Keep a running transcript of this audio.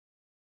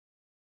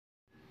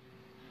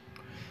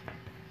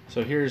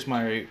So here's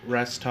my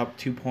RaspTop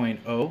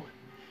 2.0,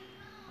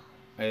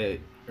 a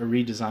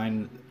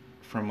redesign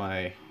from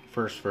my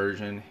first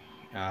version.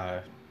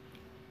 The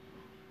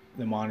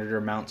monitor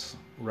mounts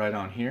right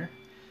on here,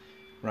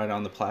 right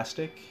on the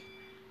plastic.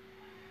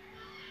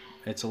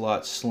 It's a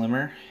lot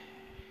slimmer,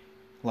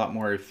 a lot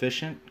more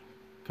efficient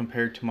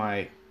compared to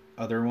my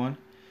other one.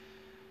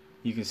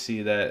 You can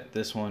see that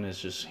this one is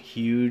just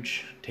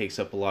huge, takes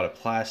up a lot of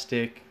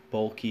plastic,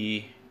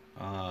 bulky,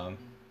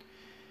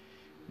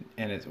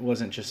 and it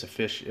wasn't just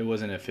efficient. It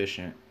wasn't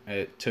efficient.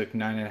 It took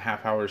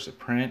 9.5 hours to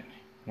print,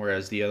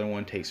 whereas the other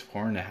one takes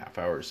 4.5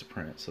 hours to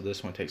print. So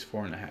this one takes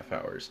 4.5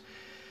 hours.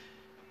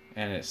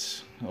 And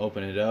it's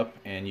open it up,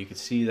 and you can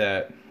see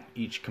that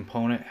each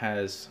component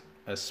has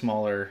a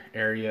smaller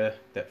area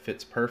that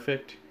fits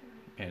perfect,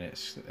 and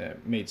it's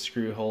made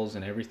screw holes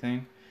and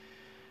everything.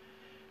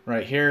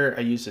 Right here,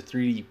 I used a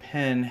 3D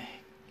pen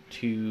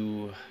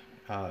to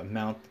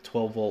mount the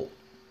 12-volt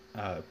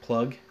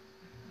plug.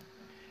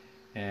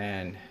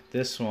 And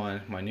this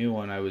one, my new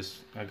one,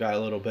 I got a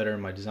little better in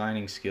my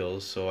designing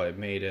skills, so I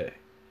made it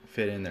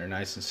fit in there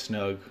nice and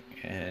snug,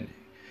 and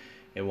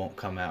it won't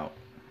come out.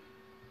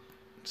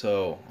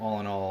 So all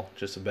in all,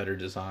 just a better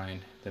design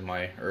than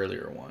my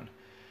earlier one.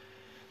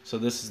 So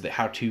this is the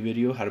how-to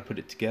video, how to put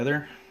it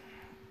together.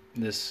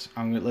 Let's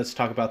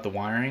talk about the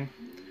wiring.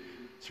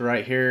 So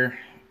right here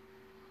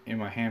in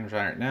my hand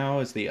right now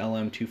is the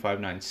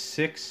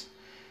LM2596.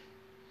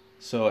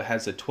 So it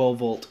has a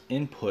 12-volt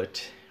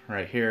input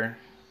right here.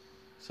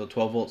 So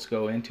 12 volts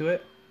go into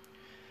it.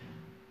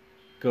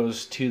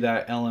 Goes to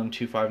that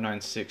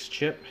LM2596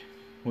 chip,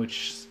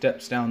 which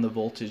steps down the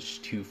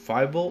voltage to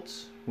 5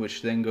 volts,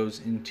 which then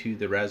goes into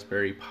the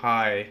Raspberry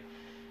Pi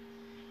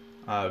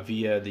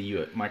via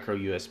the micro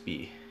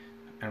USB.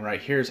 And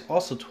right here is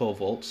also 12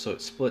 volts, so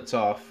it splits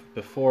off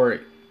before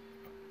it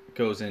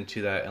goes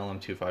into that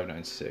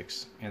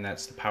LM2596, and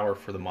that's the power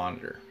for the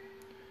monitor.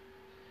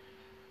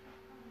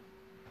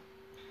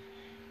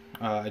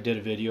 I did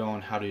a video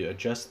on how to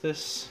adjust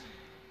this,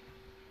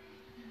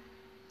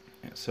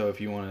 so if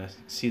you want to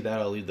see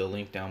that, I'll leave the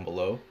link down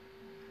below.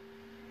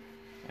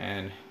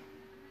 And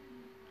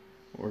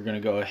we're going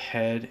to go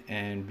ahead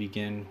and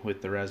begin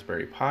with the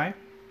Raspberry Pi.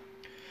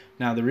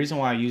 Now the reason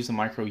why I use the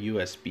micro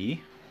USB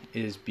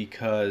is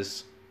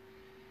because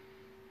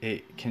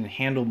it can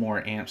handle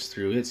more amps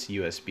through its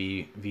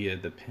USB via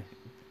the pin,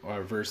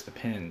 or versus the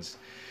pins.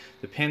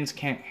 The pins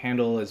can't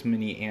handle as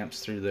many amps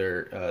through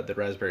their the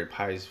Raspberry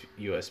Pi's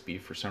USB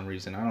for some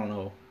reason. I don't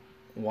know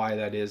why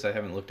that is. I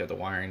haven't looked at the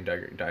wiring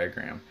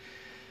diagram.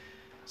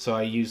 So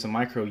I use the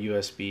micro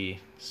USB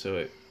so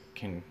it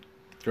can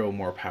throw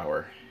more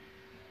power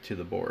to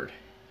the board.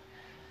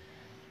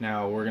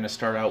 Now we're going to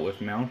start out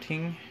with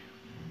mounting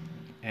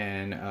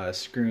and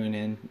screwing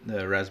in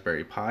the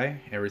Raspberry Pi.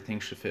 Everything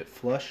should fit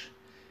flush,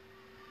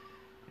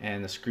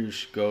 and the screws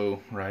should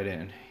go right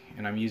in.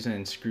 And I'm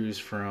using screws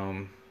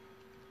from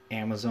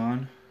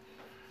Amazon.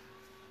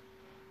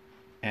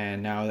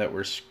 And now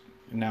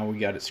we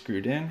got it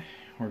screwed in,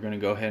 we're going to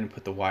go ahead and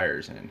put the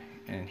wires in.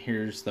 And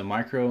here's the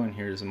micro, and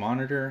here's the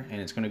monitor,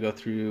 and it's going to go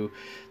through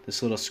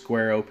this little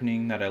square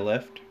opening that I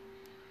left,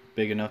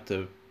 big enough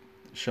to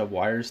shove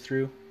wires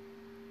through.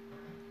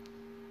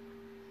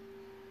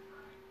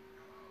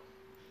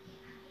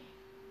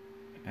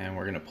 And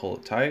we're going to pull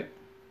it tight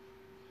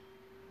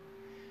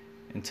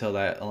until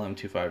that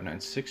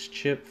LM2596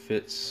 chip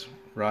fits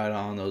right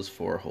on those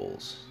 4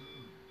 holes.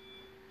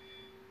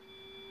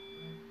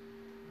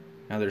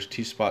 Now there's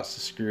 2 spots to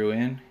screw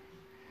in.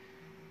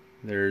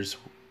 There's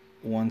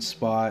one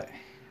spot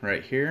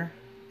right here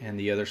and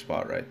the other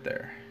spot right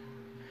there.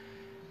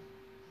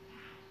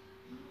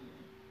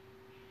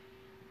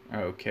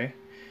 Okay,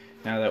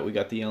 now that we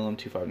got the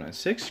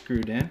LM2596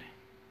 screwed in,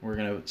 we're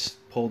going to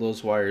pull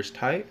those wires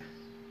tight.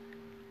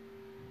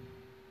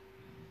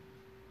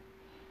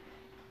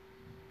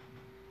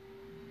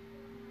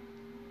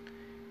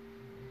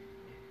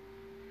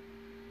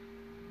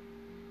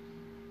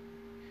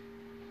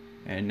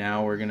 And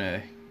now we're going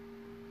to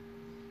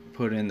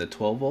put in the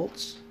 12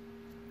 volts,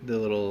 the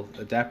little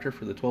adapter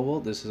for the 12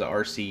 volt. This is a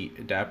RC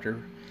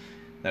adapter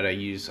that I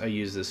use. I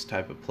use this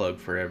type of plug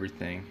for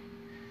everything.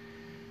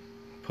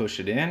 Push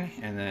it in,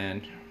 and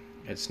then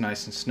it's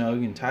nice and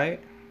snug and tight.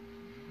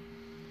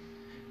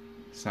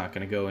 It's not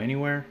going to go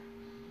anywhere.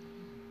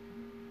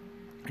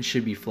 It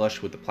should be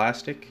flush with the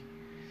plastic.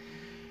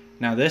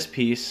 Now this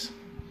piece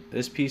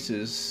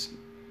is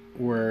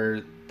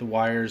where the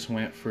wires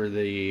went for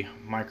the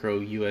micro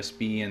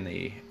USB and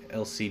the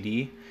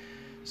LCD.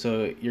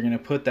 So you're going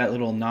to put that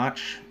little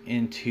notch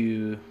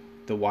into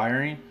the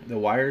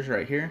wires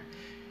right here,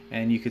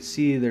 and you can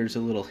see there's a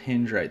little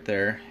hinge right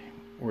there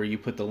where you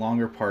put the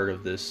longer part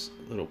of this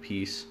little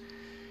piece.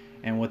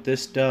 And what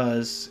this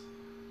does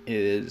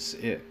is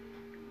it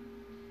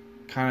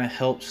kind of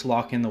helps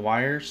lock in the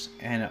wires,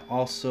 and it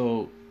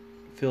also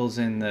fills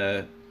in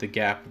the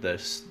gap,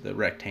 the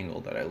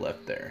rectangle that I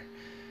left there.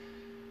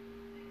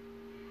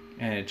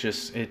 And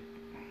it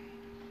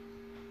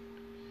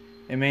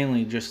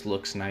mainly just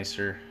looks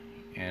nicer,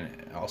 and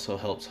it also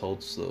helps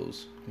hold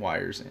those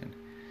wires in.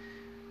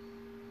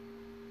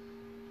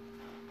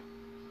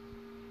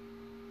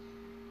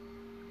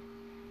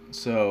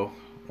 So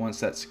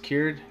once that's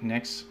secured,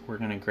 next we're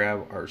going to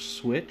grab our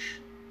switch.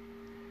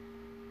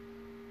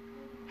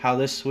 How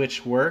this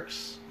switch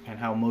works and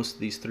how most of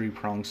these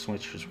 3-prong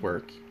switches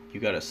work: you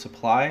got a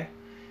supply,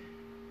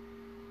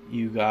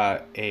 you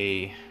got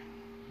a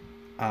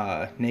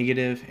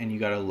negative, and you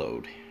got a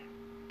load.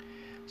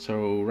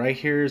 So right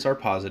here is our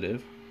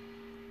positive,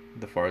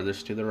 the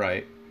farthest to the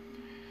right,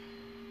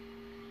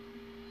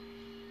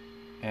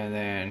 and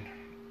then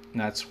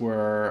that's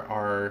where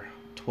our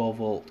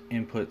 12-volt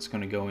input's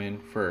going to go in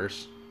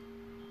first.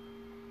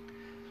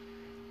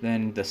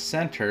 Then the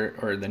center,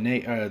 or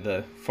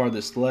the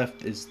farthest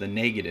left, is the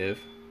negative,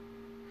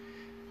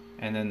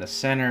 and then the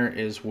center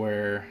is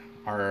where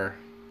our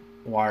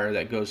wire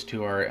that goes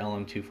to our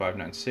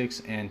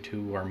LM2596 and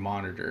to our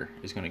monitor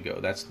is going to go.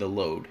 That's the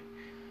load.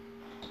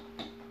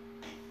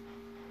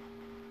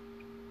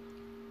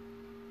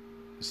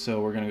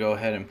 So we're going to go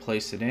ahead and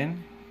place it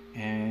in,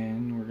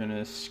 and we're going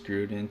to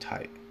screw it in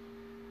tight.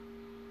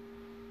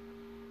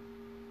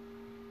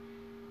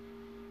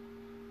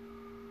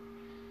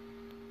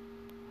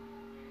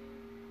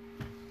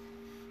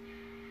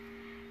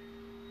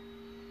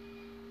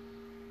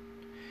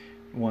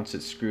 Once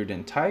it's screwed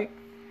in tight,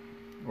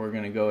 we're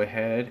going to go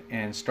ahead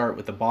and start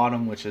with the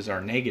bottom, which is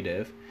our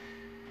negative,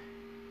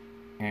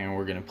 and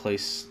we're going to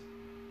place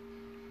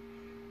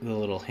the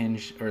little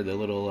hinge, or the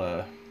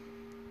little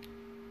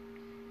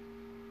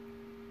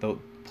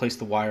place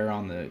the wire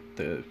on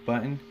the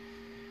button.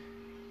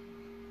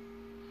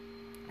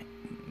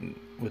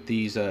 With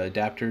these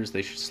adapters,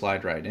 they should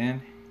slide right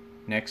in.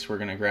 Next, we're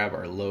going to grab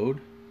our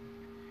load.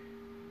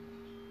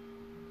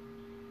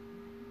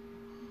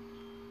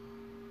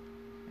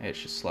 It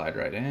should slide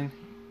right in.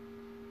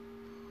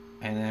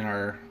 And then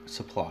our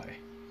supply.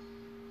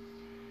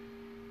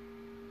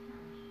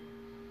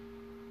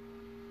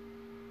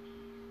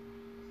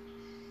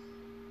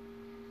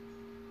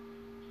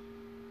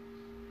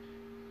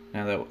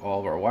 Now that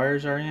all of our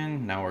wires are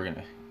in, now we're going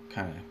to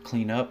kind of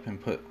clean up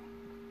and put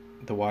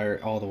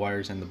all the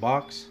wires in the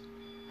box.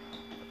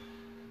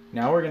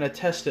 Now we're going to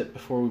test it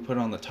before we put it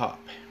on the top.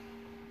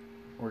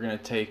 We're going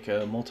to take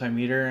a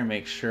multimeter and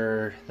make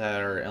sure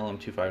that our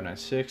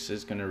LM2596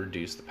 is going to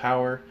reduce the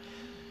power.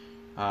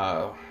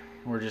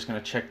 We're just going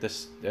to check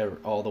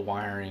all the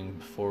wiring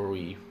before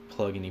we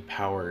plug any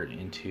power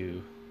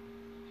into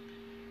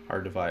our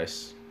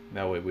device.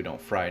 That way we don't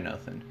fry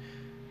nothing.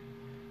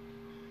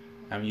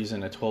 I'm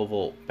using a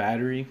 12-volt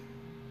battery.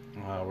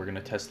 We're going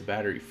to test the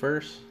battery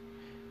first.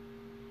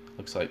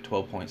 Looks like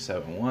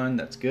 12.71.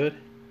 That's good.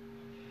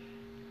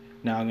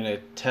 Now I'm going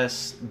to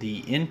test the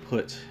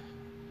input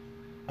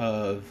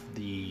of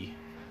the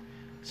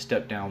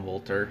step-down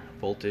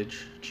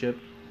voltage chip.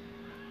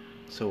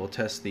 So we'll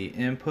test the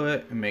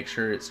input and make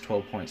sure it's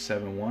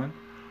 12.71.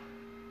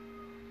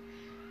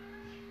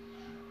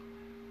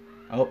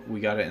 Oh, we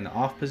got it in the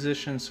off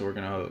position, so we're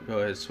going to go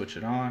ahead and switch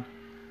it on.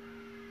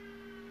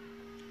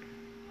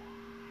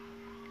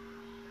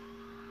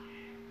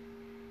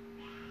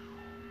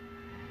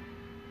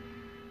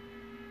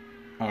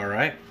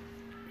 Alright,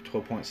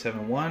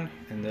 12.71,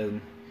 and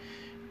then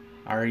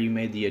I already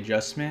made the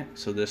adjustment,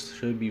 so this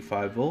should be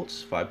 5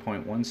 volts,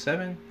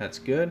 5.17. That's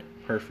good,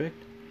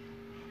 perfect.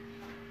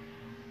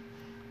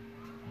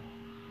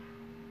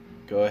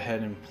 Go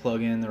ahead and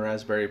plug in the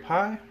Raspberry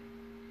Pi,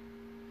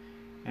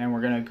 and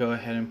we're going to go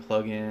ahead and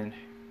plug in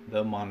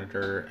the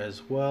monitor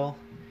as well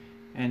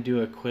and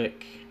do a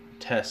quick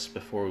test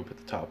before we put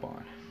the top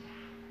on.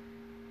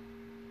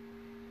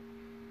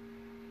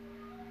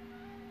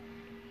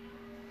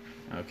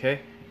 Okay,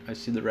 I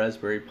see the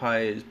Raspberry Pi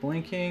is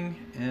blinking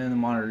and the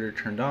monitor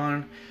turned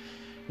on.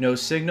 No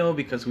signal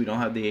because we don't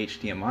have the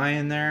HDMI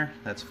in there.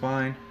 That's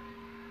fine.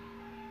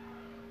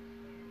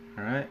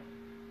 Alright,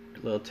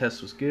 little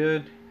test was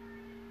good.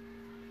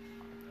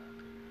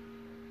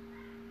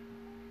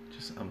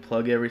 Just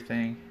unplug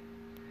everything.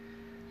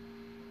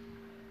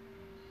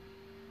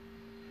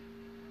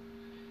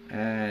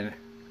 And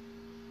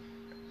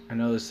I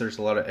noticed there's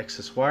a lot of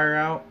excess wire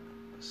out.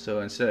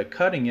 So instead of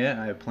cutting it,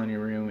 I have plenty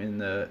of room in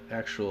the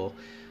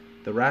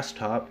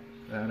RaspTop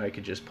that I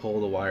could just pull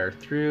the wire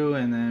through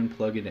and then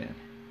plug it in.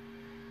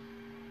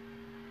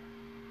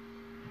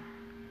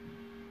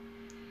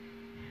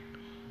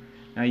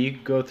 Now you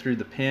could go through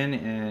the pin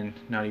and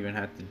not even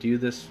have to do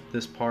this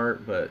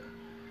part, but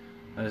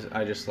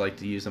I just like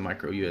to use the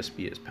micro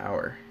USB as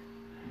power.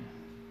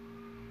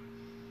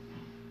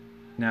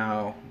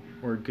 Now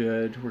we're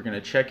good. We're going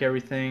to check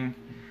everything.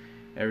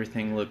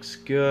 Everything looks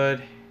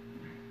good.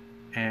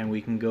 And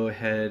we can go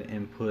ahead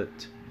and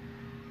put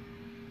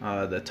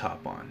the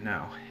top on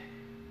now.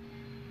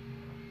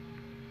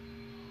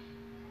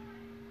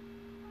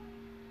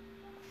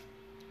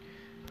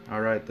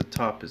 Alright, the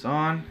top is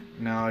on.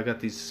 Now I got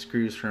these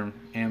screws from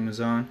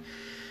Amazon.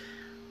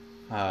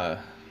 We're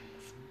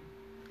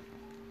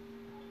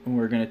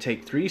going to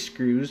take 3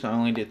 screws. I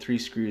only did 3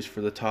 screws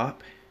for the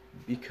top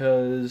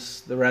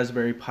because the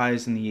Raspberry Pi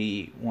is in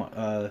the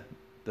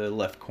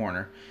left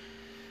corner.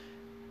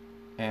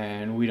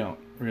 And we don't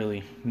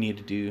really need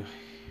to do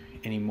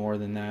any more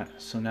than that.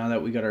 So now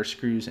that we got our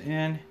screws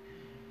in,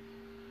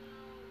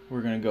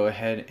 we're going to go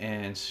ahead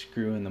and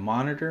screw in the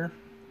monitor.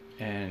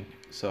 And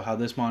so how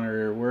this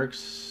monitor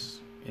works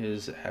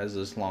is it has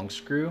this long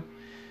screw,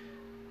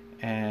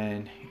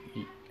 and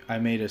I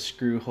made a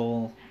screw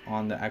hole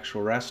on the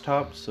actual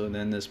RaspTop, so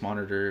then this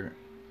monitor,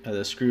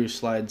 the screw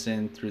slides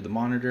in through the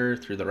monitor,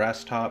 through the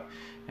RaspTop,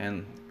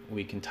 and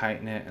we can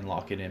tighten it and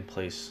lock it in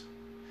place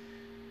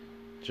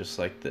just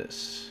like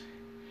this.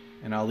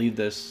 And I'll leave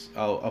this,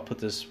 I'll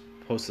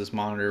post this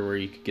monitor where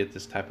you could get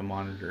this type of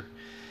monitor.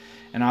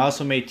 And I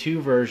also made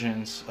two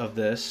versions of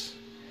this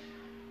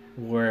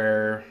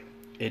where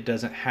it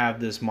doesn't have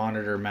this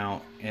monitor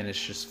mount and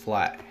it's just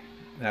flat.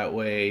 That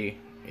way,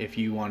 if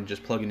you want to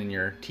just plug it in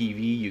your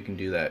TV, you can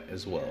do that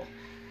as well.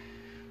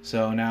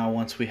 So now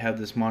once we have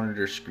this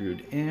monitor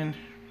screwed in,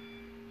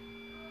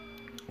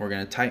 we're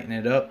going to tighten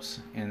it up,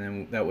 and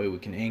then that way we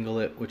can angle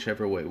it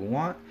whichever way we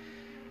want.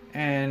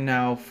 And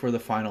now for the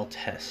final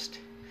test.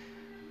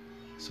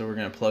 So we're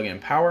going to plug in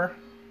power,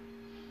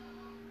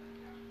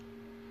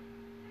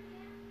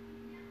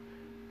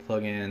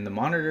 plug in the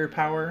monitor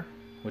power,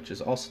 which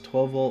is also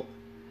 12 volt,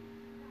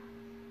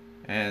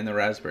 and the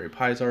Raspberry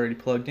Pi is already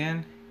plugged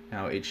in.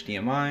 Now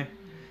HDMI,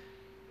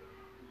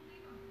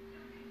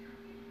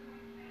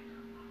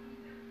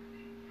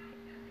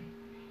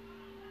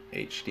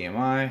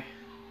 HDMI,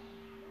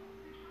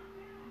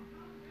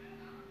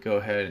 go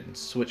ahead and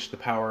switch the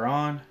power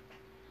on.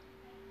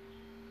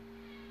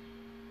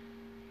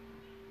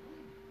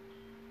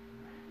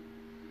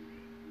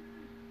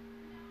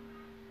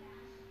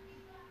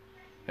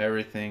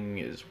 Everything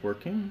is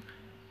working.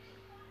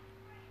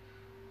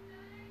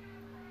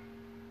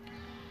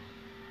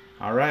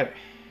 Alright,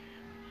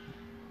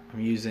 I'm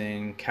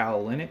using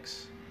Cal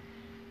Linux,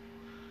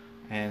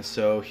 and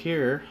so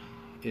here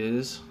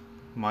is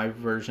my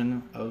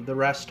version of the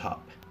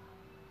RaspTop.